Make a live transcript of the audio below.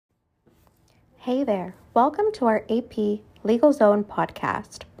Hey there, welcome to our AP Legal Zone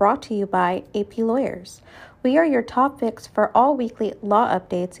podcast, brought to you by AP Lawyers. We are your top fix for all weekly law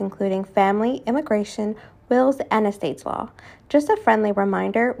updates, including family, immigration, wills, and estates law. Just a friendly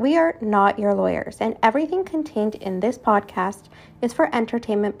reminder, we are not your lawyers, and everything contained in this podcast is for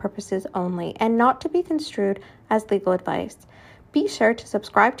entertainment purposes only and not to be construed as legal advice. Be sure to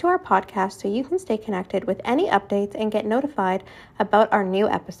subscribe to our podcast so you can stay connected with any updates and get notified about our new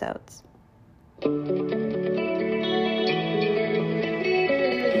episodes.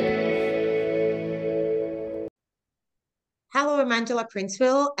 Hello, I'm Angela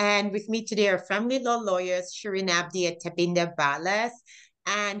Princeville, and with me today are family law lawyers Shireen Abdi and Tabinda Balas.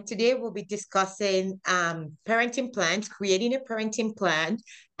 And today we'll be discussing parenting plans, creating a parenting plan,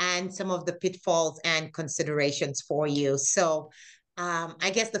 and some of the pitfalls and considerations for you. So,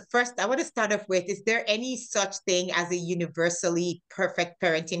 I guess the first I want to start off with, is there any such thing as a universally perfect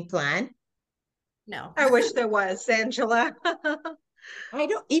parenting plan? No. I wish there was, Angela. I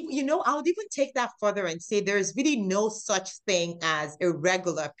don't, I would even take that further and say there's really no such thing as a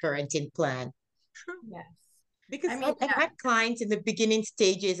regular parenting plan. Yes. Because I've had clients in the beginning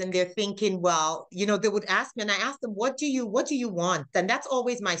stages and they're thinking, well, they would ask me and I ask them, what do you want? And that's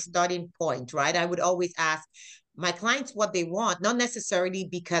always my starting point, right? I would always ask my clients what they want, not necessarily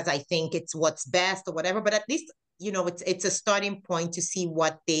because I think it's what's best or whatever, but at least, it's a starting point to see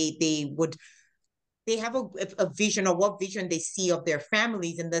what they have a vision, or what vision they see of their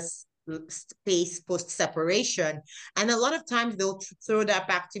families in this space post separation. And a lot of times they'll throw that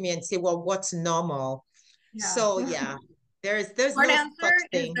back to me and say, well, what's normal? Yeah. So yeah, there's Short no answer such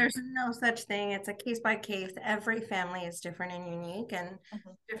is thing. there's no such thing. It's a case by case. Every family is different and unique, and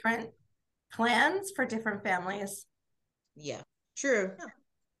different plans for different families. Yeah, true. Yeah.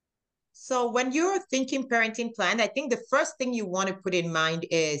 So when you're thinking parenting plan, I think the first thing you want to put in mind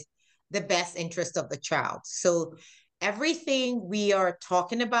is the best interest of the child. So everything we are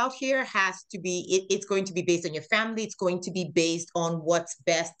talking about here has to be, it's going to be based on your family. It's going to be based on what's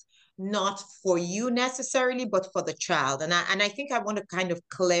best, not for you necessarily, but for the child. And I think I want to kind of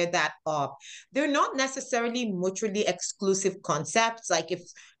clear that up. They're not necessarily mutually exclusive concepts. Like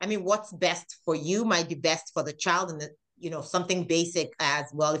what's best for you might be best for the child. And something basic as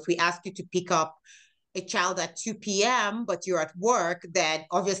well. If we ask you to pick up a child at 2 p.m., but you're at work, then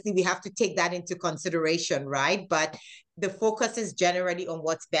obviously we have to take that into consideration, right? But the focus is generally on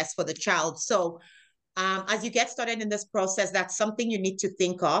what's best for the child. So as you get started in this process, that's something you need to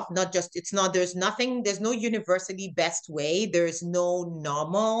think of. There's no universally best way. There's no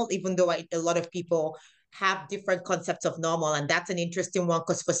normal, even though a lot of people have different concepts of normal. And that's an interesting one,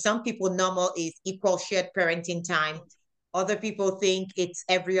 because for some people, normal is equal shared parenting time. Other people think it's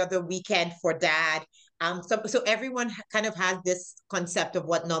every other weekend for dad. So everyone kind of has this concept of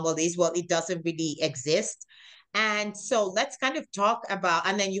what normal is. Well, it doesn't really exist. And so let's kind of talk about,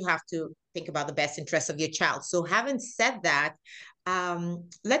 and then you have to think about the best interest of your child. So having said that,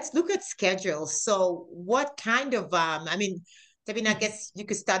 let's look at schedules. So what kind of, Sabine, I guess you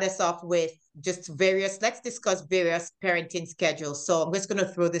could start us off with let's discuss various parenting schedules. So I'm just going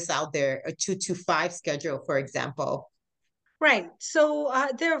to throw this out there, a 2-5 schedule, for example. Right. So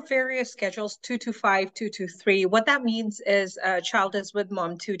there are various schedules, 2-5, 2-3. What that means is a child is with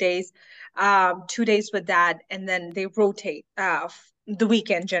mom 2 days, 2 days with dad, and then they rotate the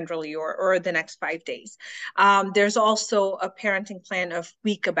weekend generally, or the next 5 days. There's also a parenting plan of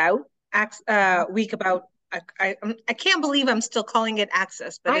week about. I can't believe I'm still calling it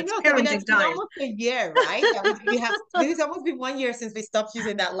access, but I it's know. I mean, parenting it's been time. almost a year, right? It's almost been 1 year since we stopped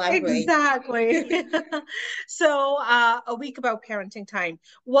using that language. Exactly. So a week about parenting time.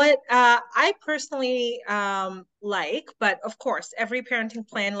 What I personally like, but of course, every parenting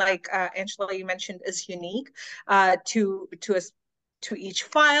plan, like Angela, you mentioned, is unique to each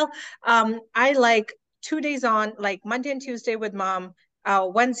file. I like 2 days on, like Monday and Tuesday with mom,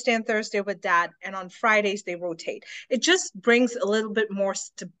 Wednesday and Thursday with dad, and on Fridays they rotate. It just brings a little bit more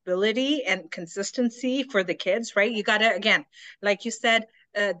stability and consistency for the kids, right? You got to, again, like you said,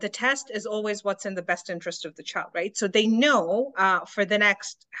 the test is always what's in the best interest of the child, right? So they know for the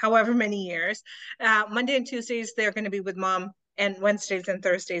next however many years, Monday and Tuesdays they're going to be with mom, and Wednesdays and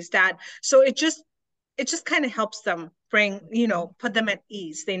Thursdays dad. So it just kind of helps them put them at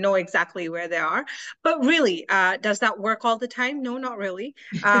ease. They know exactly where they are. But really, does that work all the time? No, not really.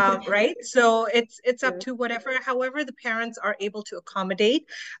 Right? So it's up to however the parents are able to accommodate.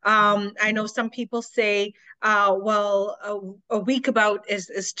 I know some people say, well, a week about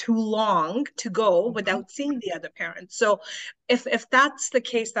is too long to go without seeing the other parent. So if that's the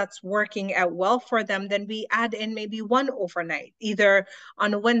case, that's working out well for them, then we add in maybe one overnight, either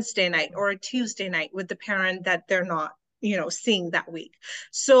on a Wednesday night or a Tuesday night with the parent that they're not, seeing that week.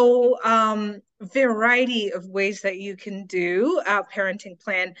 So variety of ways that you can do a parenting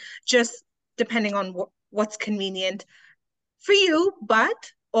plan, just depending on what's convenient for you,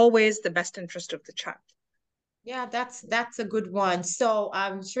 but always the best interest of the child. Yeah, that's a good one. So,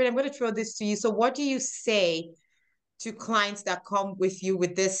 Shirley, I'm going to throw this to you. So, what do you say to clients that come with you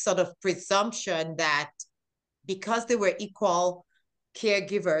with this sort of presumption that because they were equal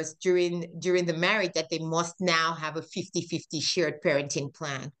caregivers during the marriage, that they must now have a 50-50 shared parenting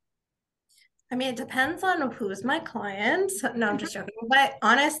plan? I mean, it depends on who's my client. No, I'm just joking. But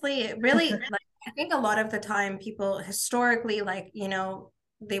honestly, it really, like, I think a lot of the time people historically, like,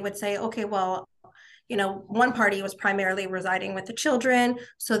 they would say, okay, well, one party was primarily residing with the children,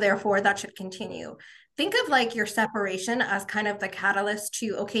 so therefore that should continue. Think of like your separation as kind of the catalyst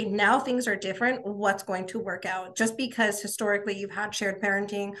to, okay, now things are different. What's going to work out? Just because historically you've had shared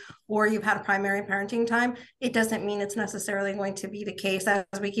parenting or you've had a primary parenting time, it doesn't mean it's necessarily going to be the case. As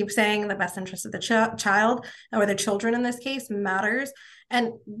we keep saying, the best interest of the child, or the children in this case, matters.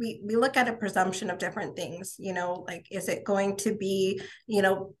 And we look at a presumption of different things, like, is it going to be,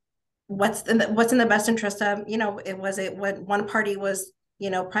 what's in the best interest of, it when one party was,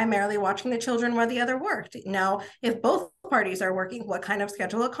 primarily watching the children while the other worked. Now, if both parties are working, what kind of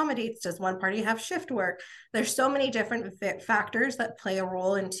schedule accommodates? Does one party have shift work? There's so many different factors that play a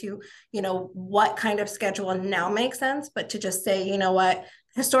role into, what kind of schedule now makes sense. But to just say, what,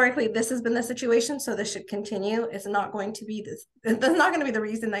 historically this has been the situation, so this should continue, is not going to be this. That's not going to be the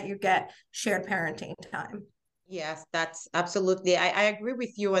reason that you get shared parenting time. Yes, that's absolutely. I agree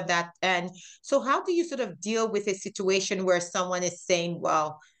with you on that. And so, how do you sort of deal with a situation where someone is saying,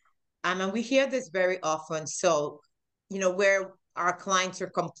 well, and we hear this very often. So, where our clients are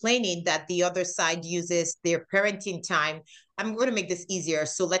complaining that the other side uses their parenting time. I'm going to make this easier.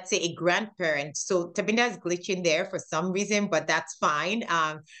 So, let's say a grandparent. So, Tabinda is glitching there for some reason, but that's fine.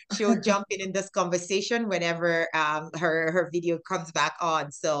 She'll jump in this conversation whenever her video comes back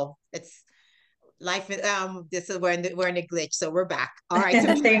on. So, it's life. This is we're in a glitch, so we're back. All right.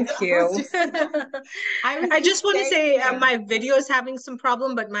 So Thank you. I just want to say my video is having some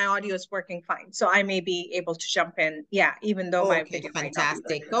problem, but my audio is working fine, so I may be able to jump in. Yeah, even though my okay, video might not be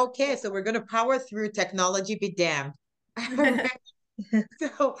fantastic. working. Okay, so we're gonna power through. Technology be damned.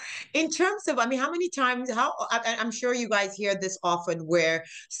 So, in terms of, I mean, how many times, I'm sure you guys hear this often where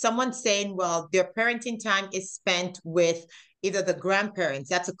someone's saying, well, their parenting time is spent with either the grandparents.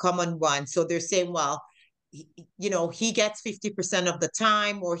 That's a common one. So they're saying, well, he gets 50% of the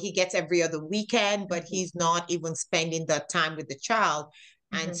time, or he gets every other weekend, but he's not even spending that time with the child.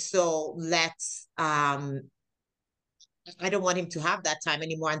 And so I don't want him to have that time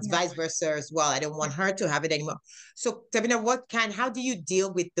anymore, and vice versa as well. I don't want her to have it anymore. So, Tabina, how do you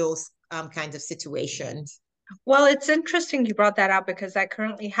deal with those kinds of situations? Well, it's interesting you brought that up because I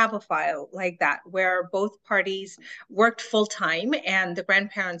currently have a file like that where both parties worked full time and the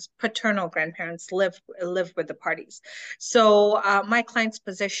paternal grandparents live with the parties. So my client's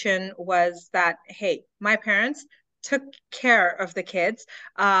position was that, hey, my parents took care of the kids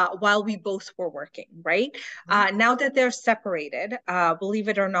while we both were working, right? Now that they're separated, believe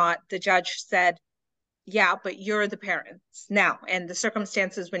it or not, the judge said, yeah, but you're the parents now, and the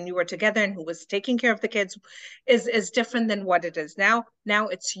circumstances when you were together and who was taking care of the kids is different than what it is now. Now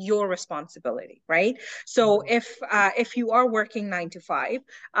it's your responsibility, right? So if you are working 9 to 5,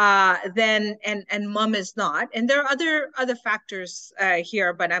 then and mom is not, and there are other factors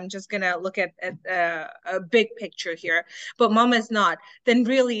here, but I'm just gonna look at a big picture here. But mom is not, then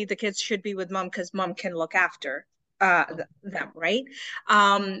really the kids should be with mom because mom can look after them, right?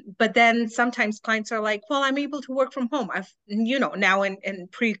 But then sometimes clients are like, well, I'm able to work from home. Now in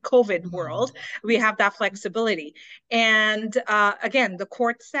pre-COVID world, we have that flexibility. And again, the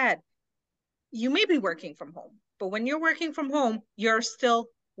court said, you may be working from home, but when you're working from home, you're still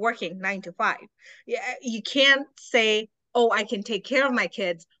working 9 to 5. You can't say, oh, I can take care of my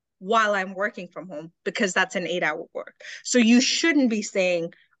kids while I'm working from home, because that's an 8-hour work. So you shouldn't be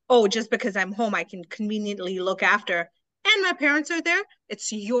saying, oh, just because I'm home, I can conveniently look after, and my parents are there. It's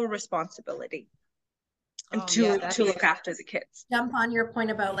your responsibility to look after the kids. Jump on your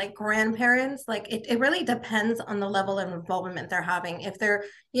point about like grandparents, like it really depends on the level of involvement they're having. If they're,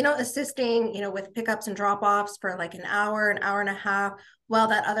 assisting, with pickups and drop-offs for like an hour and a half, while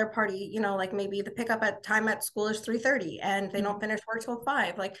that other party, like maybe the pickup at time at school is 3:30 and they don't finish work till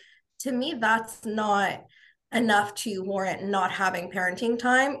 5. Like, to me, that's not enough to warrant not having parenting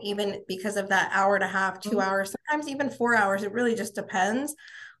time, even because of that hour and a half, 2 hours, sometimes even 4 hours. It really just depends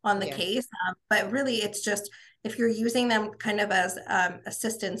on the Yeah. case. But really, it's just if you're using them kind of as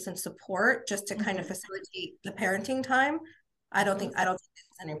assistance and support just to kind of facilitate the parenting time, I don't think there's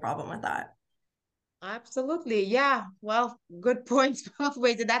any problem with that. Absolutely. Yeah. Well, good points both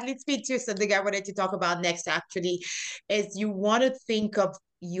ways. And that leads me to something I wanted to talk about next, actually, is you want to think of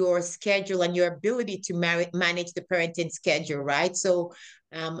your schedule and your ability to manage the parenting schedule, right? So,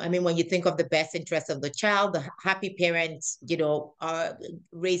 I mean, when you think of the best interest of the child, the happy parents,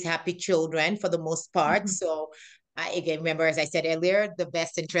 raise happy children for the most part. So, I again remember, as I said earlier, the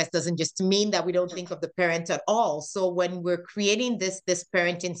best interest doesn't just mean that we don't think of the parent at all. So when we're creating this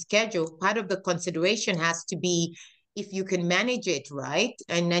parenting schedule, part of the consideration has to be if you can manage it, right?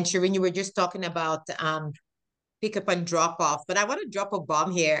 And then Shireen, you were just talking about pick up and drop off, but I want to drop a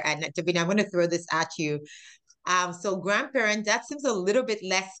bomb here, and Davina, I'm going to throw this at you. So grandparent, that seems a little bit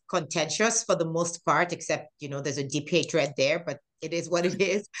less contentious for the most part, except, there's a deep hatred there, but it is what it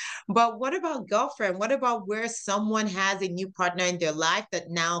is. But what about girlfriend? What about where someone has a new partner in their life that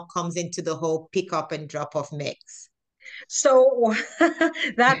now comes into the whole pick up and drop off mix? So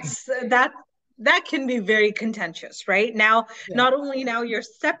that can be very contentious, right? Now, Yeah. not only now you're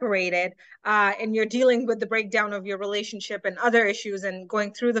separated, and you're dealing with the breakdown of your relationship and other issues and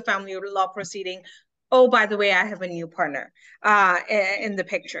going through the family law proceeding. Oh, by the way, I have a new partner in the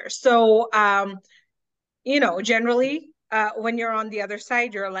picture. So, generally, when you're on the other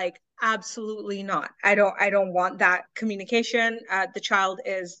side, you're like, absolutely not. I don't want that communication. The child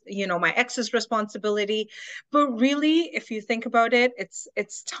is, my ex's responsibility. But really, if you think about it,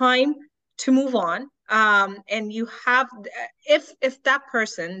 it's time to move on. And you have, if that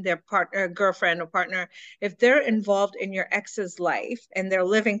person, their partner, girlfriend or partner, if they're involved in your ex's life and they're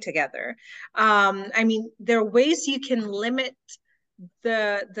living together, I mean, there are ways you can limit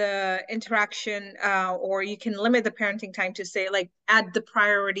the interaction, or you can limit the parenting time to say, like, add the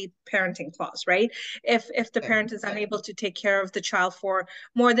priority parenting clause, right? If the Okay. parent is unable to take care of the child for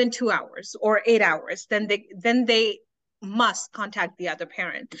more than 2 hours or 8 hours, then they must contact the other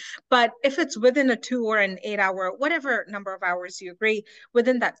parent. But if it's within a 2 or an 8 hour, whatever number of hours you agree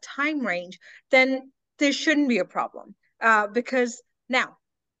within that time range, then there shouldn't be a problem, because now,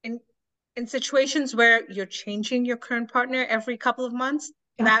 in situations where you're changing your current partner every couple of months,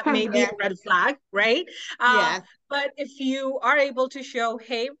 that may be a Yeah. red flag, right? Yeah. But if you are able to show,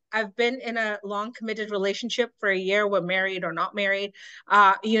 hey, I've been in a long committed relationship for a year, we're married or not married,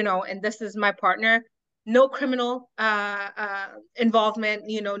 and this is my partner, no criminal involvement,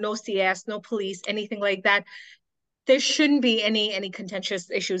 no CS, no police, anything like that, there shouldn't be any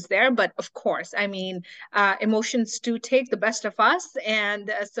contentious issues there. But of course, I mean, emotions do take the best of us,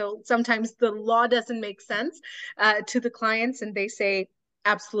 and so sometimes the law doesn't make sense to the clients, and they say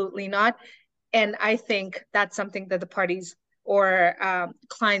absolutely not. And I think that's something that the parties or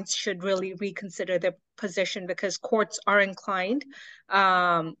clients should really reconsider their position, because courts are inclined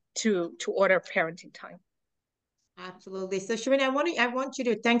to order parenting time. Absolutely. So Shireen, I want you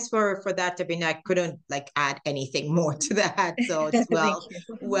to, thanks for that. I mean, I couldn't like add anything more to that. So it's Thank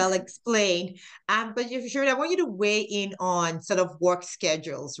well you. explained. But Shireen, I want you to weigh in on sort of work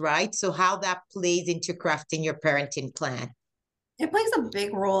schedules, right? So how that plays into crafting your parenting plan. It plays a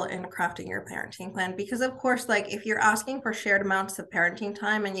big role in crafting your parenting plan because, of course, like if you're asking for shared amounts of parenting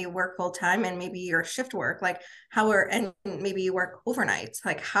time and you work full time and maybe your shift work, like and maybe you work overnights,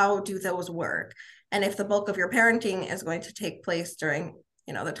 like how do those work? And if the bulk of your parenting is going to take place during,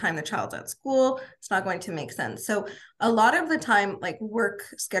 the time the child's at school, it's not going to make sense. So a lot of the time, like work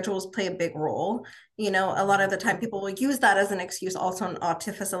schedules play a big role. A lot of the time people will use that as an excuse also not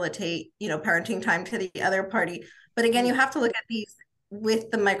to facilitate, parenting time to the other party. But again, you have to look at these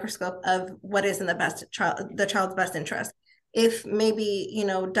with the microscope of what is in the child's best interest. If maybe,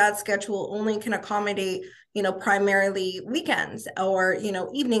 dad's schedule only can accommodate, primarily weekends or,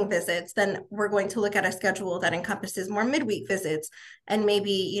 evening visits, then we're going to look at a schedule that encompasses more midweek visits and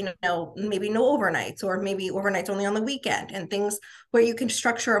maybe, maybe no overnights, or maybe overnights only on the weekend, and things where you can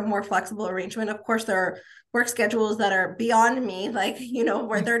structure a more flexible arrangement. Of course, there are work schedules that are beyond me, like,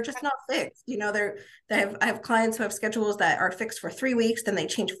 where they're just not fixed. I have clients who have schedules that are fixed for 3 weeks, then they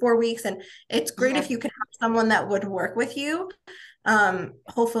change 4 weeks. And it's great Yeah. if you can have someone that would work with you.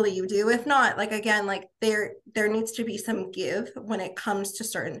 Hopefully you do. If not, like, again, like there needs to be some give when it comes to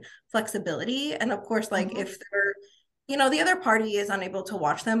certain flexibility. And of course, like if they're the other party is unable to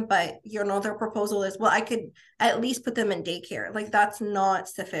watch them, but their proposal is, well, I could at least put them in daycare. Like that's not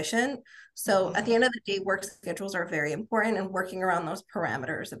sufficient. So at the end of the day, work schedules are very important, and working around those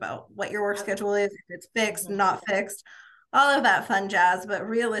parameters about what your work schedule is, if it's fixed, not fixed, all of that fun jazz. But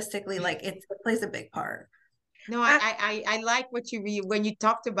realistically, like it plays a big part. No, I like what you read when you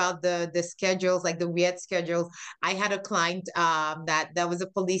talked about the schedules, like the weird schedules. I had a client that was a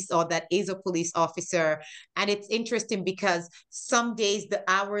police, or that is a police officer, and it's interesting because some days the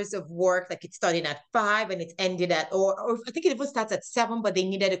hours of work, like it's starting at 5 and it's ended at, or I think it was starts at 7, but they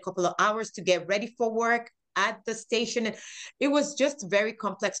needed a couple of hours to get ready for work at the station, and it was just very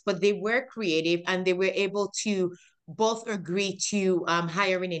complex. But they were creative, and they were able to both agree to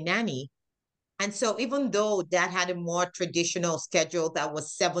hiring a nanny. And so even though dad had a more traditional schedule that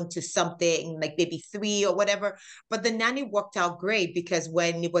was 7 to something, like maybe 3 or whatever, but the nanny worked out great, because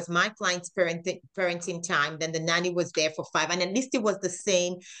when it was my client's parenting time, then the nanny was there for 5. And at least it was the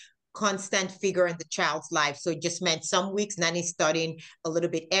same constant figure in the child's life. So it just meant some weeks nanny starting a little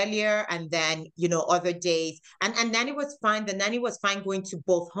bit earlier, and then other days, and nanny was fine. The nanny was fine going to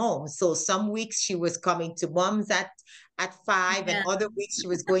both homes. So some weeks she was coming to mom's at 5, and other weeks she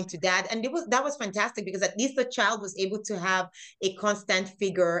was going to dad, and that was fantastic, because at least the child was able to have a constant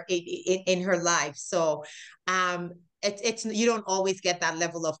figure in her life. So it's you don't always get that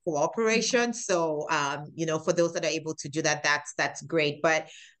level of cooperation. So for those that are able to do that, that's great. But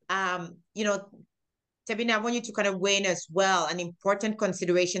Tabina, I want you to kind of weigh in as well. An important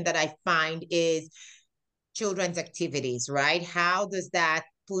consideration that I find is children's activities, right? How does that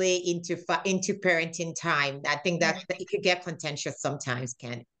play into parenting time? I think that it could get contentious sometimes,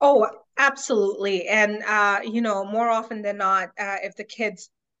 can it? Oh, absolutely. And more often than not, if the kids,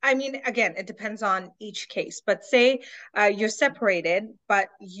 I mean, again, it depends on each case, but say you're separated, but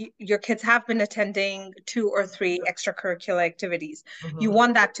your kids have been attending 2 or 3 extracurricular activities. You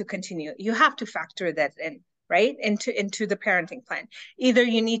want that to continue. You have to factor that in, right? Into the parenting plan. Either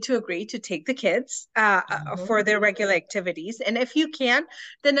you need to agree to take the kids for their regular activities, and if you can,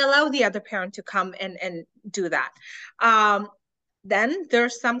 then allow the other parent to come and do that. Then there are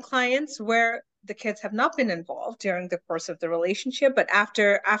some clients where the kids have not been involved during the course of the relationship, but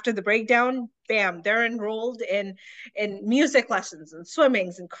after the breakdown, bam, they're enrolled in music lessons and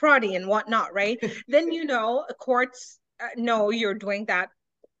swimmings and karate and whatnot, right? Then courts know you're doing that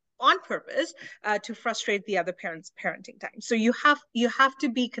on purpose to frustrate the other parent's parenting time. So you have to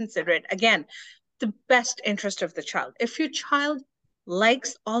be considerate. Again, the best interest of the child. If your child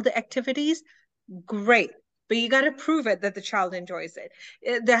likes all the activities, great. But you got to prove it that the child enjoys it.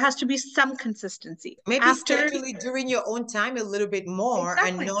 There has to be some consistency. Maybe schedule it during your own time a little bit more,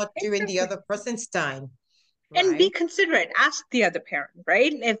 and not during the other person's time. Right? And be considerate. Ask the other parent,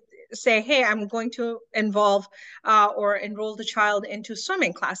 right? If say, hey, I'm going to involve or enroll the child into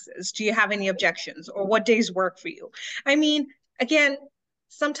swimming classes. Do you have any objections? Or what days work for you? I mean, again,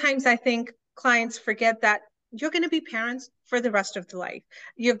 sometimes I think clients forget that you're going to be parents for the rest of the life.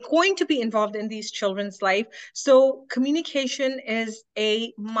 You're going to be involved in these children's life. So communication is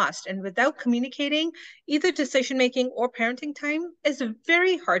a must. And without communicating, either decision-making or parenting time is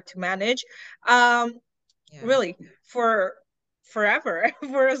very hard to manage. Really, for forever,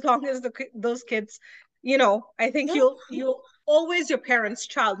 for as long as those kids, I think you'll always your parents'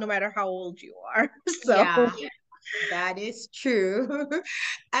 child, no matter how old you are. So yeah. That is true.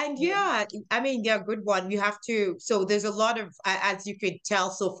 And I mean, good one. You have to, so there's a lot of, as you could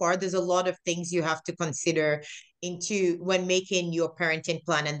tell so far, there's a lot of things you have to consider into when making your parenting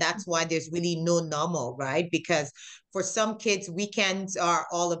plan. And that's why there's really no normal, right? Because for some kids, weekends are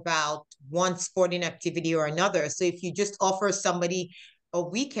all about one sporting activity or another. So if you just offer somebody a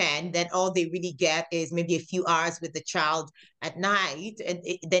weekend, then all they really get is maybe a few hours with the child at night, and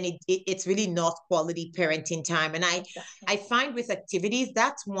then it's really not quality parenting time. And I find with activities,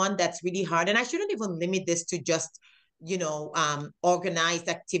 that's one that's really hard. And I shouldn't even limit this to just organized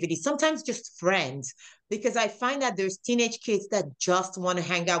activities, sometimes just friends, because I find that there's teenage kids that just want to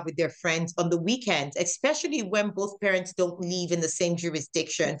hang out with their friends on the weekends, especially when both parents don't live in the same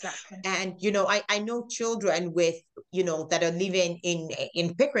jurisdiction. Exactly. And, I know children with, that are living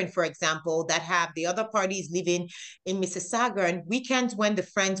in Pickering, for example, that have the other parties living in Mississauga, and weekends when the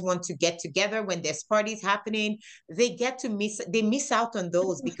friends want to get together, when there's parties happening, they miss out on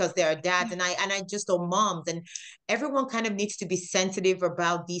those because they are dads. And I just know moms, and everyone kind of needs to be sensitive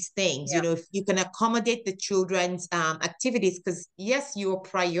about these things. If you can accommodate the children's activities, because yes, your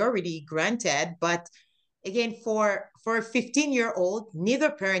priority granted, but again, for a 15-year-old,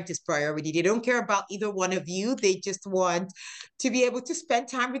 neither parent is priority. They don't care about either one of you. They just want to be able to spend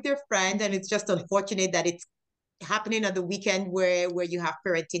time with their friend. And it's just unfortunate that happening on the weekend where you have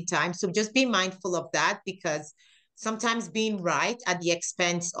parenting time. So just be mindful of that, because sometimes being right at the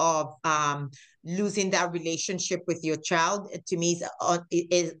expense of losing that relationship with your child, to me,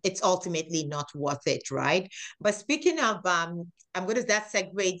 it's ultimately not worth it, right? But speaking of, that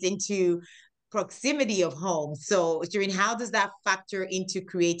segues into proximity of home. So, Shireen, how does that factor into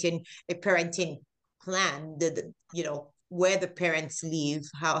creating a parenting plan? Where the parents live,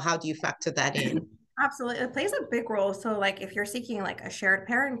 how do you factor that in? Absolutely. It plays a big role. So like if you're seeking like a shared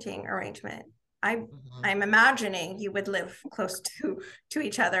parenting arrangement, I I'm imagining you would live close to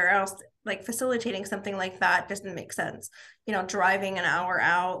each other, or else like facilitating something like that doesn't make sense. Driving an hour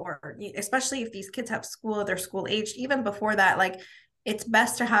out, or especially if these kids have school, they're school aged, even before that, like it's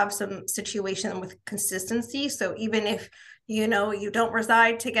best to have some situation with consistency. So even if you don't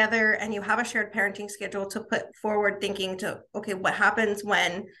reside together and you have a shared parenting schedule, to put forward thinking to, okay, what happens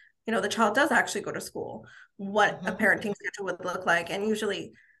when the child does actually go to school, what a parenting schedule would look like. And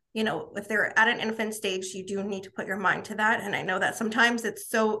usually, if they're at an infant stage, you do need to put your mind to that. And I know that sometimes it's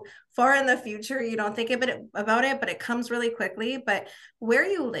so far in the future, you don't think about it, but it comes really quickly. But where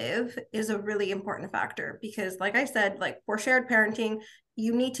you live is a really important factor, because like I said, like for shared parenting,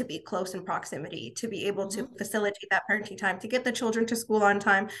 you need to be close in proximity to be able to facilitate that parenting time, to get the children to school on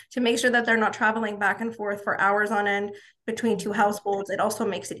time, to make sure that they're not traveling back and forth for hours on end between two households. It also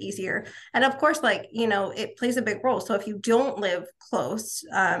makes it easier. And of course, like, it plays a big role. So if you don't live close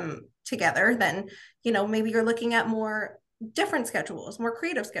together, then, maybe you're looking at more different schedules, more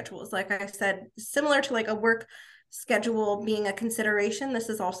creative schedules. Like I said, similar to like a work schedule being a consideration, this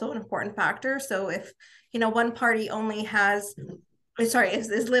is also an important factor. So if, one party only has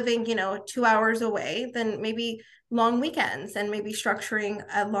is living 2 hours away, then maybe long weekends, and maybe structuring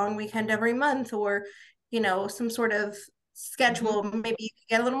a long weekend every month, or some sort of schedule. Maybe you can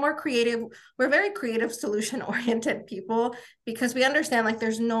get a little more creative. We're very creative, solution oriented people, because we understand like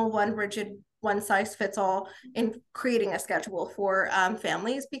there's no one rigid, one size fits all in creating a schedule for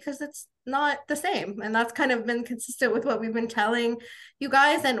families, because it's not the same. And that's kind of been consistent with what we've been telling you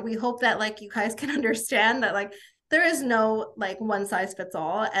guys, and we hope that like you guys can understand that like there is no like one size fits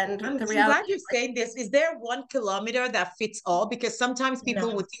all. And I'm the glad reality you're is saying this. Is there 1 kilometer that fits all? Because sometimes No.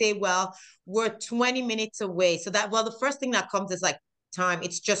 people would say, well, we're 20 minutes away. So the first thing that comes is like time.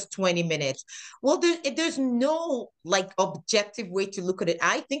 It's just 20 minutes. Well, there's no like objective way to look at it.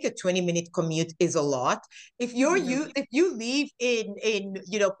 I think a 20-minute commute is a lot. If you leave in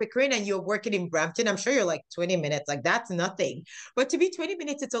Pickering and you're working in Brampton, I'm sure you're like 20 minutes. Like that's nothing. But to be 20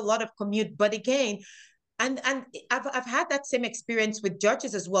 minutes, it's a lot of commute. But again, and I've had that same experience with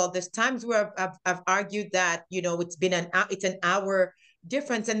judges as well. There's times where I've argued that it's an hour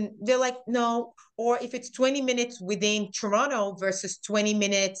difference, and they're like no. Or if it's 20 minutes within Toronto versus 20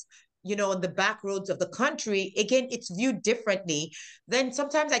 minutes on the back roads of the country, again it's viewed differently. Then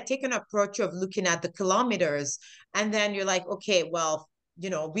sometimes I take an approach of looking at the kilometers, and then you're like, okay, well,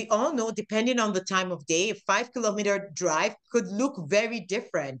 we all know, depending on the time of day, a 5 kilometer drive could look very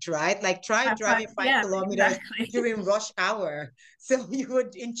different, right? Like try driving five yeah, kilometers exactly. during rush hour. So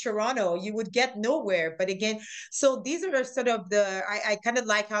in Toronto, you would get nowhere. But again, so these are sort of I kind of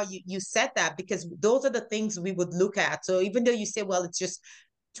like how you said that, because those are the things we would look at. So even though you say, well, it's just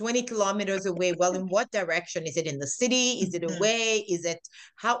 20 kilometers away. Well, in what direction? Is it in the city? Is it away?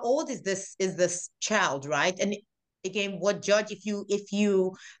 How old is this child, right? And again, what judge, if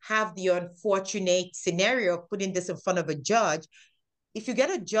you have the unfortunate scenario of putting this in front of a judge, if you get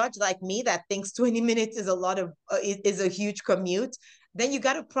a judge like me that thinks 20 minutes is a huge commute, then you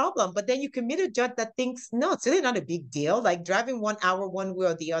got a problem. But then you can meet a judge that thinks, no, it's really not a big deal. Like driving 1 hour one way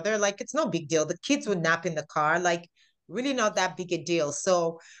or the other, like it's no big deal. The kids would nap in the car, like really not that big a deal.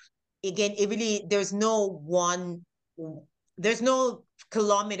 So again, there's no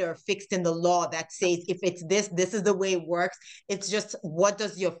kilometer fixed in the law that says if it's this is the way it works. It's just, what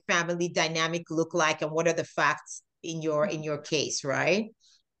does your family dynamic look like, and what are the facts in your case, right?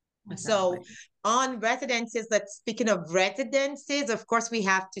 So Exactly. on residences, speaking of residences, of course we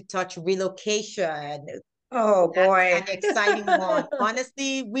have to touch relocation. Oh That's boy. an exciting one.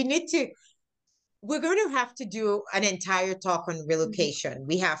 Honestly, we're going to have to do an entire talk on relocation.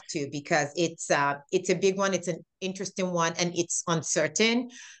 We have to, because it's a big one. It's an interesting one, and it's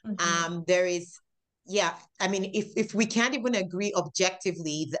uncertain. There is, yeah. I mean, if we can't even agree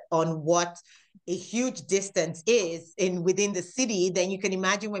objectively on what a huge distance is within the city, then you can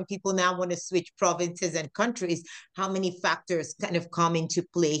imagine when people now want to switch provinces and countries, how many factors kind of come into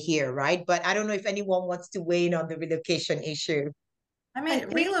play here, right? But I don't know if anyone wants to weigh in on the relocation issue. I I mean,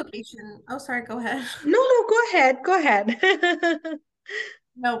 think relocation. Oh, sorry, go ahead. no, go ahead.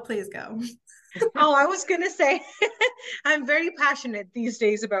 No, please go. Oh, I was gonna say, I'm very passionate these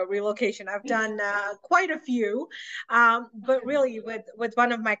days about relocation. I've done quite a few, but really, with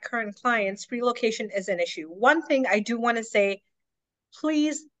one of my current clients, relocation is an issue. One thing I do want to say,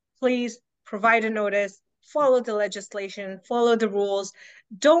 please, please provide a notice, follow the legislation, follow the rules.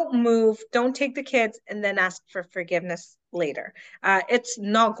 Don't move, don't take the kids, and then ask for forgiveness later. It's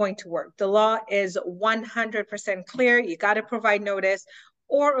not going to work. The law is 100% clear. You got to provide notice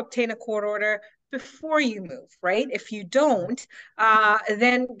or obtain a court order before you move, right? If you don't,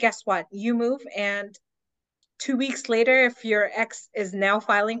 then guess what? You move, and 2 weeks later, if your ex is now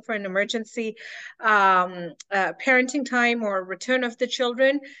filing for an emergency parenting time or return of the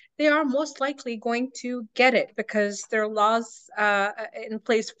children, they are most likely going to get it because there are laws in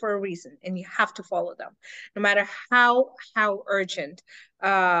place for a reason, and you have to follow them, no matter how urgent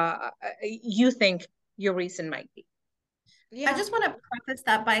you think your reason might be. I just want to preface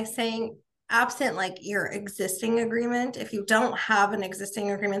that by saying, absent like your existing agreement, if you don't have an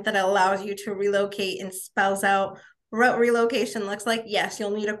existing agreement that allows you to relocate and spells out what relocation looks like, yes,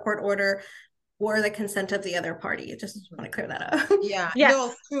 you'll need a court order or the consent of the other party. I just want to clear that up. Yeah, Yes.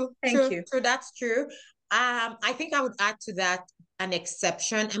 no, true, Thank true, you. true. That's true. I think I would add to that an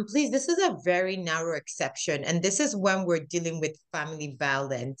exception. And please, this is a very narrow exception. And this is when we're dealing with family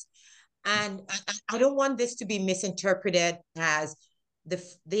violence. And I don't want this to be misinterpreted as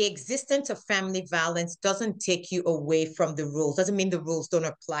the existence of family violence doesn't take you away from the rules, doesn't mean the rules don't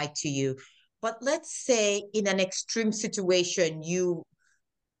apply to you. But let's say in an extreme situation,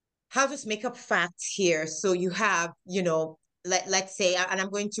 I'll just make up facts here. So you have, let's say, and I'm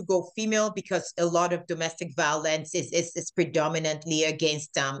going to go female because a lot of domestic violence is predominantly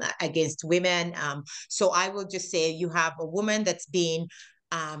against women. So I will just say you have a woman that's being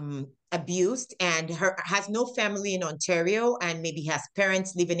abused and her has no family in Ontario and maybe has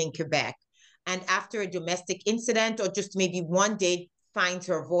parents living in Quebec. And after a domestic incident or just maybe one day finds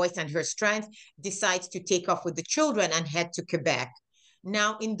her voice and her strength, decides to take off with the children and head to Quebec.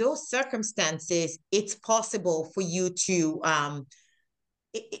 Now, in those circumstances, it's possible for you to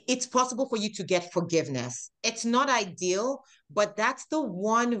it's possible for you to get forgiveness. It's not ideal, but that's the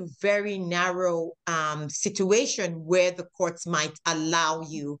one very narrow situation where the courts might allow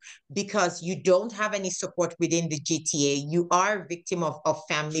you because you don't have any support within the GTA. You are a victim of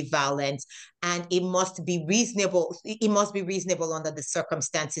family violence, and it must be reasonable. It must be reasonable under the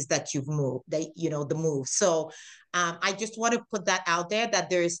circumstances that you've moved, the move. So I just want to put that out there that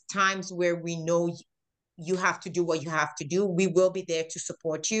there's times where we know you have to do what you have to do. We will be there to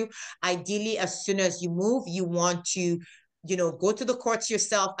support you. Ideally, as soon as you move, you want to, go to the courts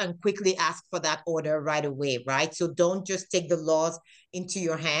yourself and quickly ask for that order right away, right? So don't just take the laws into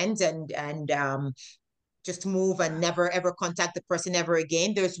your hands and just move and never ever contact the person ever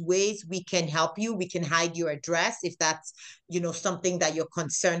again. There's ways we can help you. We can hide your address if that's, something that you're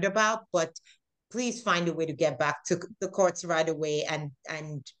concerned about, but please find a way to get back to the courts right away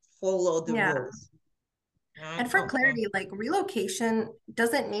and follow the rules. And for clarity, like relocation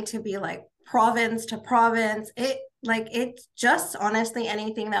doesn't need to be like province to province. It's just honestly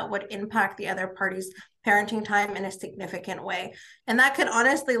anything that would impact the other party's parenting time in a significant way. And that could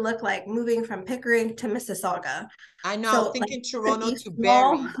honestly look like moving from Pickering to Mississauga. I know, thinking Toronto to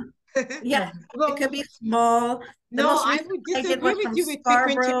Barrie. Yeah, it could be small. No, I would disagree with you with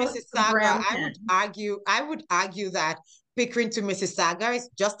Pickering to Mississauga. I would argue that Pickering to Mississauga is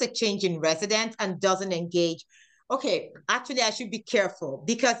just a change in residence and doesn't engage. Okay, actually, I should be careful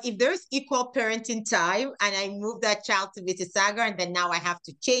because if there's equal parenting time and I move that child to Mississauga and then now I have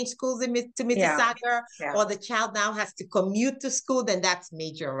to change schools to Mississauga, or the child now has to commute to school, then that's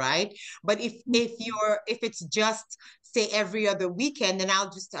major, right? But if it's just say every other weekend, then I'll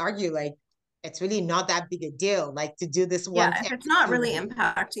just argue like it's really not that big a deal, like to do this one. Yeah, if it's not really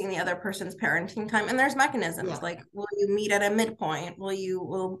impacting the other person's parenting time, and there's mechanisms like, will you meet at a midpoint? Will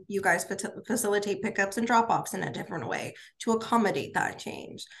you guys facilitate pickups and drop-offs in a different way to accommodate that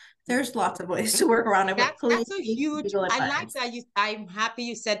change? There's lots of ways to work around it. That's a huge. I like that I'm happy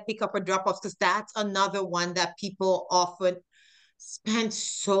you said pick up or drop offs because that's another one that people often spend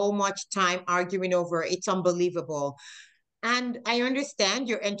so much time arguing over. It's unbelievable. And I understand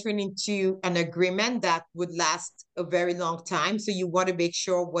you're entering into an agreement that would last a very long time. So you want to make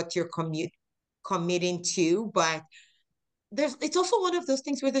sure what you're committing to. But it's also one of those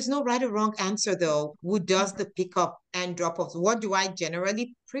things where there's no right or wrong answer, though. Who does the pickup and drop offs? What do I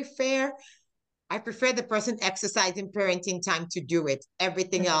generally prefer? I prefer the person exercising parenting time to do it.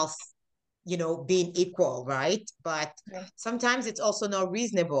 Everything else, being equal, right? But sometimes it's also not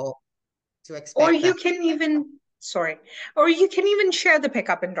reasonable to expect. Or you can even sorry, or you can even share the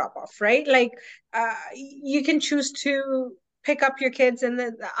pickup and drop off, right? Like you can choose to pick up your kids and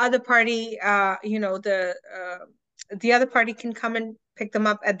the other party, the other party can come and pick them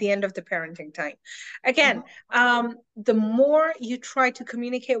up at the end of the parenting time. Again, the more you try to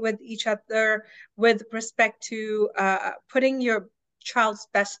communicate with each other with respect to putting your child's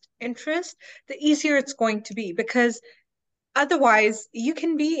best interest, the easier it's going to be, because otherwise you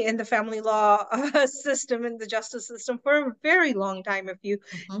can be in the family law system and the justice system for a very long time if you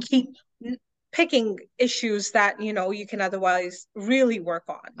keep picking issues that you can otherwise really work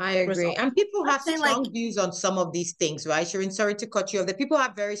on. I agree. And people have say, strong views on some of these things, right? Shireen, sorry to cut you off. The people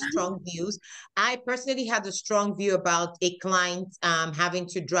have very strong views. I personally had a strong view about a client having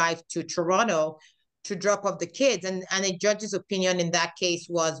to drive to Toronto to drop off the kids. And a judge's opinion in that case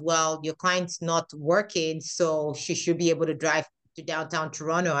was, well, your client's not working, so she should be able to drive to downtown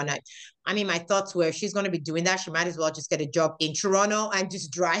Toronto. And I mean, my thoughts were, if she's going to be doing that, she might as well just get a job in Toronto and just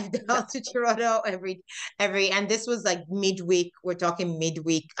drive down to Toronto and this was like midweek. We're talking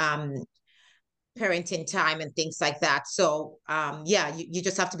midweek parenting time and things like that. So yeah, you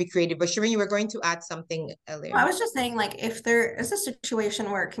just have to be creative. But Shireen, you were going to add something earlier. I was just saying, like, if there is a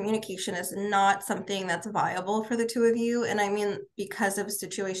situation where communication is not something that's viable for the two of you, and I mean because of a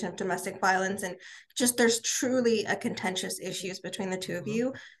situation of domestic violence and just there's truly a contentious issues between the two of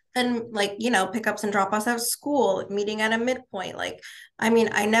you, then like, pickups and drop-offs at school, meeting at a midpoint. Like, I mean,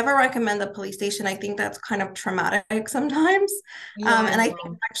 I never recommend the police station. I think that's kind of traumatic sometimes. And I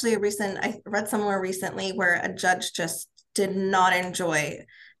think actually I read somewhere recently where a judge just did not enjoy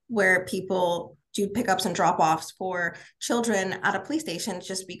where people do pickups and drop-offs for children at a police station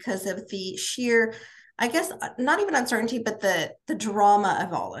just because of the sheer, I guess, not even uncertainty, but the drama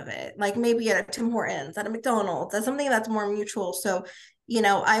of all of it. Like maybe at a Tim Hortons, at a McDonald's, at something that's more mutual. So,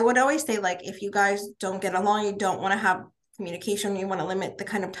 I would always say, like, if you guys don't get along, you don't want to have communication, you want to limit the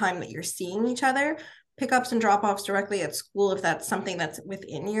kind of time that you're seeing each other, pickups and drop-offs directly at school, if that's something that's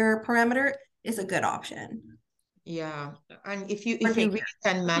within your parameter, is a good option. Yeah, and if you really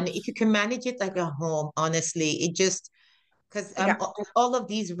can manage, if you can manage it like a home, honestly, it just because all of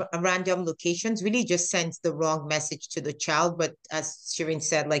these random locations really just sends the wrong message to the child. But as Shireen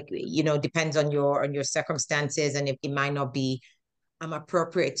said, like depends on your circumstances, and it might not be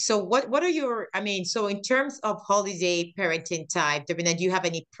appropriate. So what are your? I mean, so in terms of holiday parenting time, Davina, do you have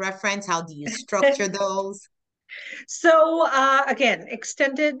any preference? How do you structure those? So again,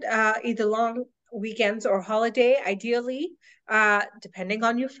 extended either long weekends or holiday, ideally, depending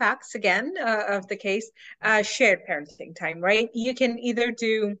on your facts again of the case, shared parenting time, right? You can either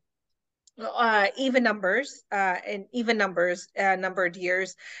do even numbers and even numbers, numbered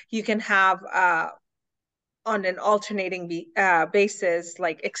years. You can have on an alternating basis,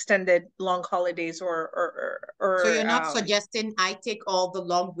 like extended long holidays or So you're not suggesting I take all the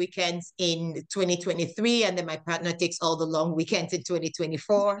long weekends in 2023 and then my partner takes all the long weekends in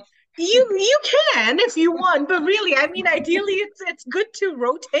 2024? You can if you want, but really, I mean, ideally, it's good to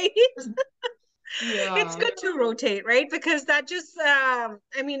rotate. Yeah, it's good to rotate, right? Because that just I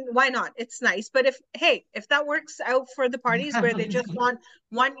mean, why not? It's nice. But if that works out for the parties where they just want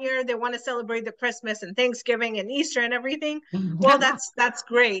 1 year, they want to celebrate the Christmas and Thanksgiving and Easter and everything, well, that's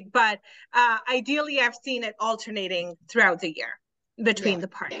great. But ideally, I've seen it alternating throughout the year between the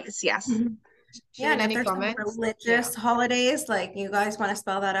parties. Yes. Yeah, and if there's some religious holidays, like you guys want to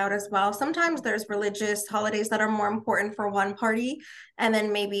spell that out as well. Sometimes there's religious holidays that are more important for one party, and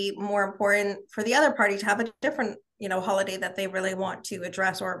then maybe more important for the other party to have a different, holiday that they really want to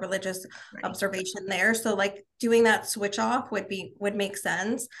address or religious observation there. So like doing that switch off would make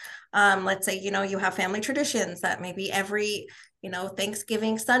sense. Let's say, you have family traditions that maybe every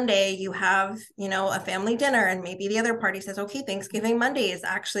Thanksgiving Sunday, you have, a family dinner, and maybe the other party says, okay, Thanksgiving Monday is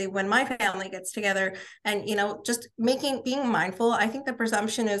actually when my family gets together, and, just being mindful. I think the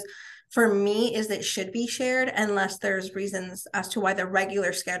presumption is, for me, is it should be shared unless there's reasons as to why the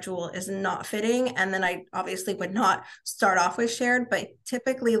regular schedule is not fitting. And then I obviously would not start off with shared, but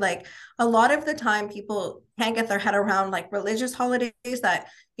typically, like, a lot of the time people can't get their head around like religious holidays that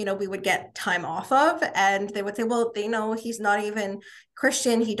we would get time off of, and they would say, well, they know he's not even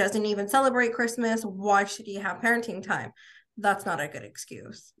Christian, he doesn't even celebrate Christmas, why should he have parenting time? That's not a good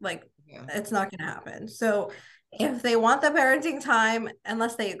excuse. Like, it's not going to happen. So if they want the parenting time,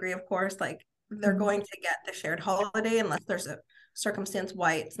 unless they agree, of course, like, they're going to get the shared holiday unless there's a circumstance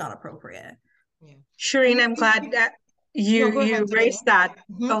why it's not appropriate. Shireen, I'm glad that you raised that.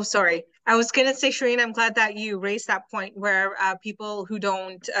 Oh, sorry. I was going to say, Shireen, I'm glad that you raised that point where people who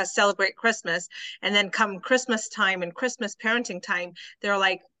don't celebrate Christmas, and then come Christmas time and Christmas parenting time, they're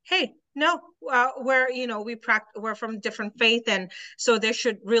like, hey, No, we're from different faith, and so there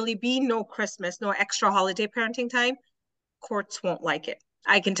should really be no Christmas, no extra holiday parenting time. Courts won't like it.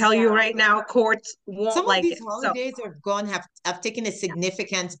 I can tell you Yeah. right now, courts won't Some of like these it. So, holidays have taken a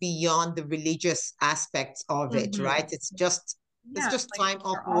significance beyond the religious aspects of it, mhm, right? It's Yeah, it's just like time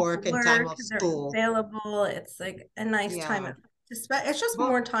off they're off work and time work, off they're school. available. It's like a nice time Yeah. to spend. It's just But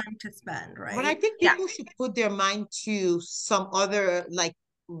more time to spend, but I right? think yeah, people should put their mind to some other like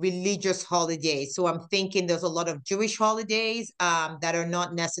religious holidays. So I'm thinking there's a lot of Jewish holidays that are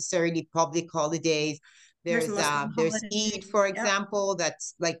not necessarily public holidays. There's Muslim There's Eid, for holidays. Yep. example,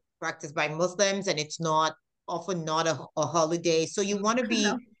 that's like practiced by Muslims, and it's not often not a holiday. So you want to No.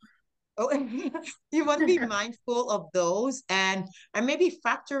 be Oh, you want to be mindful of those and maybe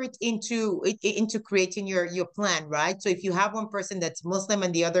factor it into creating your plan, right? So if you have one person that's Muslim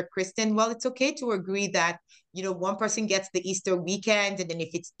and the other Christian, well, it's okay to agree that, one person gets the Easter weekend, and then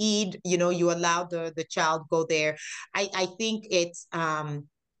if it's Eid, you allow the child go there. I think it's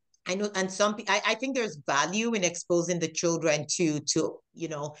I know, and I think there's value in exposing the children to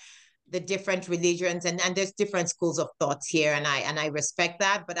the different religions, and there's different schools of thoughts here, and I respect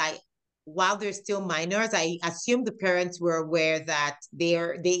that, but while they're still minors, I assume the parents were aware that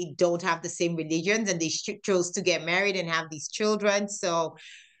they don't have the same religions, and they chose to get married and have these children. So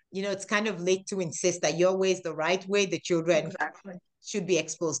it's kind of late to insist that your way is the right way. The children exactly. should be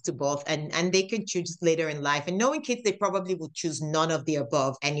exposed to both, and they can choose later in life. And knowing kids, they probably will choose none of the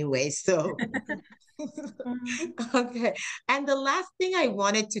above anyway. So Mhm. okay. And the last thing I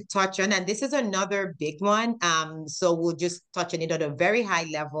wanted to touch on, and this is another big one, so we'll just touch on it at a very high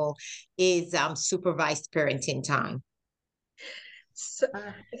level, is supervised parenting time. So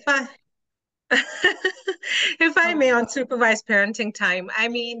Uh, if I if I oh, may, on supervised parenting time, I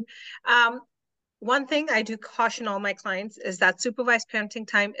mean, um, one thing I do caution all my clients is that supervised parenting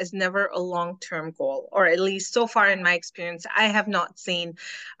time is never a long-term goal, or at least so far in my experience, I have not seen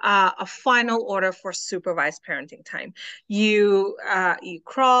a final order for supervised parenting time. You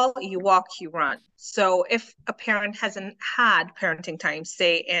crawl, you walk, you run. So if a parent hasn't had parenting time,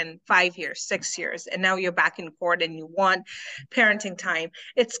 say in 5 years, 6 years, and now you're back in court and you want parenting time,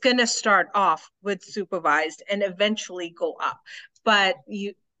 it's going to start off with supervised and eventually go up. But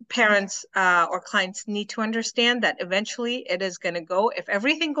parents or clients need to understand that eventually it is going to go, if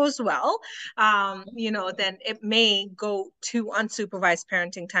everything goes well, then it may go to unsupervised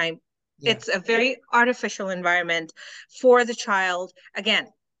parenting time. Yeah. It's a very artificial environment for the child. Again,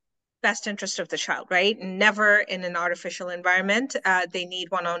 best interest of the child, right? Never in an artificial environment. They need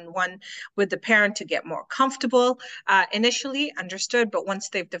one-on-one with the parent to get more comfortable. Initially, understood, but once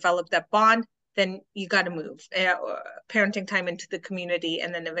they've developed that bond, then you got to move parenting time into the community,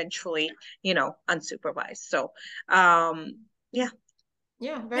 and then eventually, unsupervised. So, yeah. Yeah,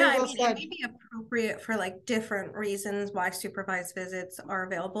 yeah, very I well mean, it said. may be appropriate for like different reasons why supervised visits are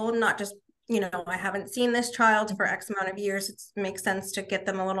available, not just, I haven't seen this child for X amount of years. It makes sense to get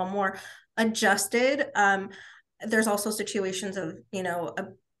them a little more adjusted. There's also situations of,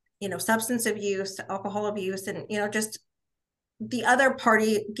 substance abuse, alcohol abuse, and, just the other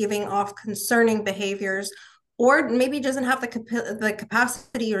party giving off concerning behaviors, or maybe doesn't have the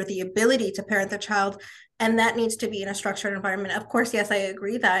capacity or the ability to parent the child, and that needs to be in a structured environment. Of course, yes, I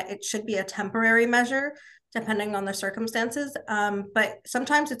agree that it should be a temporary measure depending on the circumstances, but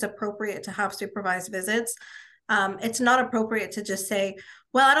sometimes it's appropriate to have supervised visits. It's not appropriate to just say,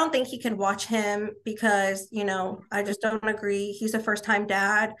 well, I don't think he can watch him because, I just don't agree. He's a first time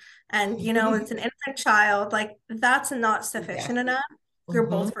dad and, it's an infant child. Like, that's not Yeah. sufficient enough. You're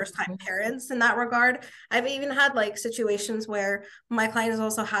Mm-hmm. both first time parents in that regard. I've even had like situations where my client has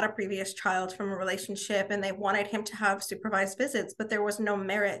also had a previous child from a relationship and they wanted him to have supervised visits, but there was no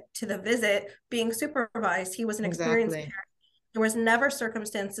merit to the visit being supervised. He was an experienced Exactly. parent. There was never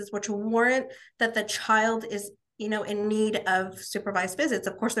circumstances which warrant that the child is, in need of supervised visits.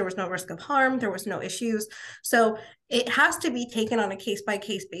 Of course, there was no risk of harm, there was no issues. So it has to be taken on a case by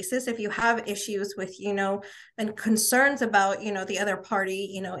case basis. If you have issues with, and concerns about, the other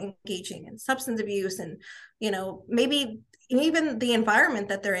party, engaging in substance abuse and, maybe even the environment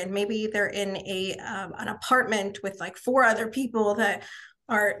that they're in, maybe they're in an apartment with like four other people that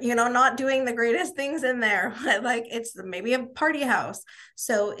are, not doing the greatest things in there. Like, it's maybe a party house.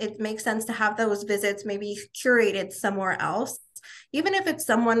 So it makes sense to have those visits maybe curated somewhere else. Even if it's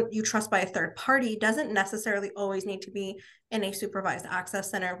someone you trust by a third party, doesn't necessarily always need to be in a supervised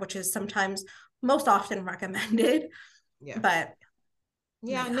access center, which is sometimes most often recommended. Yeah. But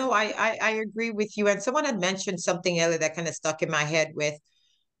Yeah, yeah. no, I agree with you. And someone had mentioned something earlier that kind of stuck in my head with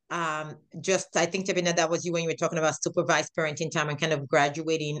just I think, Tabina, that was you when you were talking about supervised parenting time and kind of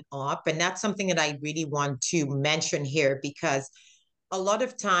graduating up. And that's something that I really want to mention here, because a lot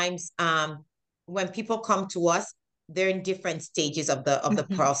of times when people come to us, they're in different stages of the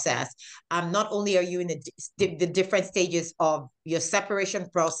process. Not only are you in the different stages of your separation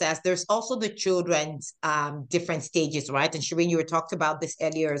process, there's also the children's different stages, right? And Shireen, you were talked about this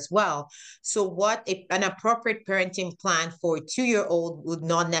earlier as well. So what if an appropriate parenting plan for a 2-year-old would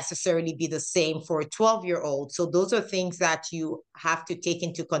not necessarily be the same for a 12-year-old. So those are things that you have to take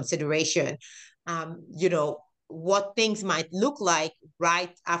into consideration. You know, what things might look like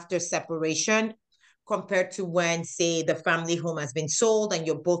right after separation compared to when, say, the family home has been sold and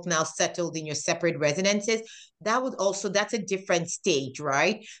you're both now settled in your separate residences. That's a different stage,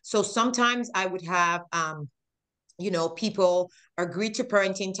 right? So sometimes I would have people agree to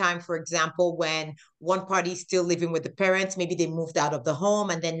parenting time, for example, when one party is still living with the parents. Maybe they moved out of the home,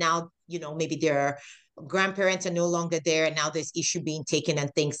 and then now, maybe their grandparents are no longer there, and now there's issue being taken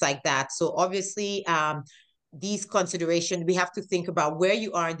and things like that. So obviously, these considerations, we have to think about where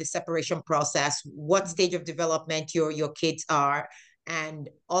you are in the separation process, what stage of development your kids are, and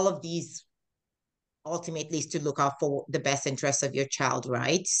all of these ultimately is to look out for the best interests of your child,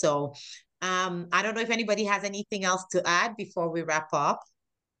 right? So I don't know if anybody has anything else to add before we wrap up.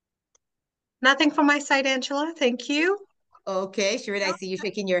 Nothing from my side, Angela. Thank you. Okay, Shirin, I see you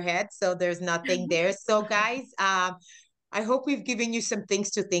shaking your head, so there's nothing there. So guys, I hope we've given you some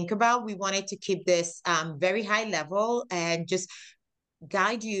things to think about. We wanted to keep this very high level and just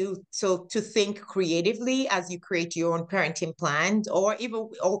guide you to think creatively as you create your own parenting plan, or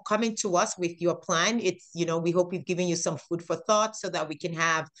coming to us with your plan. It's, we hope we've given you some food for thought so that we can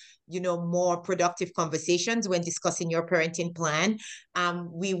have, more productive conversations when discussing your parenting plan.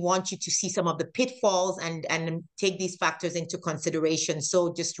 We want you to see some of the pitfalls and take these factors into consideration.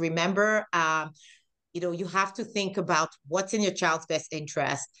 So just remember, you have to think about what's in your child's best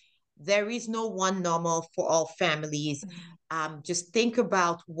interest. There is no one normal for all families. Just think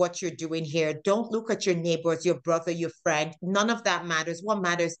about what you're doing here. Don't look at your neighbors, your brother, your friend. None of that matters. What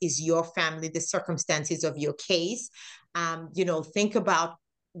matters is your family, the circumstances of your case. Think about,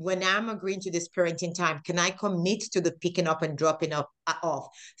 when I'm agreeing to this parenting time, can I commit to the picking up and dropping off?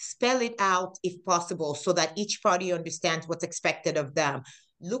 Spell it out if possible so that each party understands what's expected of them.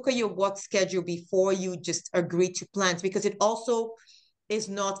 Look at your work schedule before you just agree to plans, because it also is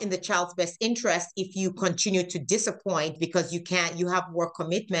not in the child's best interest if you continue to disappoint because you have work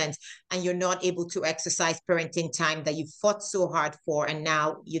commitments and you're not able to exercise parenting time that you fought so hard for, and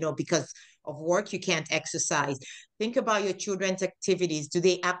now, because of work, you can't exercise. Think about your children's activities. Do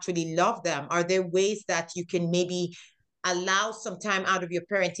they actually love them? Are there ways that you can maybe allow some time out of your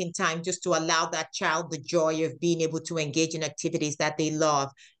parenting time just to allow that child the joy of being able to engage in activities that they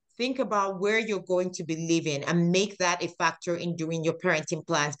love? Think about where you're going to be living and make that a factor in doing your parenting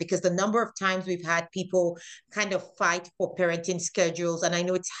plans, because the number of times we've had people kind of fight for parenting schedules, and I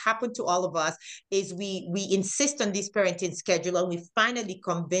know it's happened to all of us, is we insist on this parenting schedule and we finally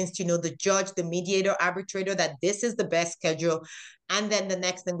convinced, the judge, the mediator, arbitrator, that this is the best schedule. And then the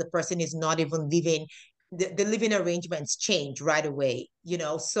next thing, the person is not even living, the living arrangements change right away,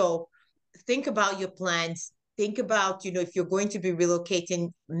 so think about your plans. Think about, if you're going to be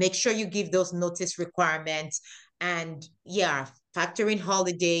relocating, make sure you give those notice requirements, and factor in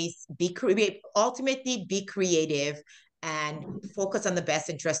holidays, ultimately be creative and focus on the best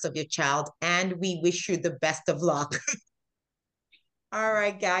interest of your child. And we wish you the best of luck. All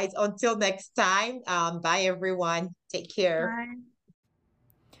right, guys, until next time. Bye everyone. Take care. Bye.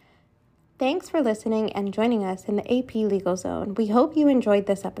 Thanks for listening and joining us in the AP Legal Zone. We hope you enjoyed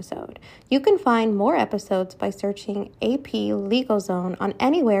this episode. You can find more episodes by searching AP Legal Zone on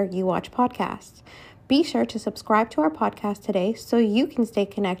anywhere you watch podcasts. Be sure to subscribe to our podcast today so you can stay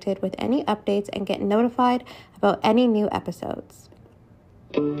connected with any updates and get notified about any new episodes.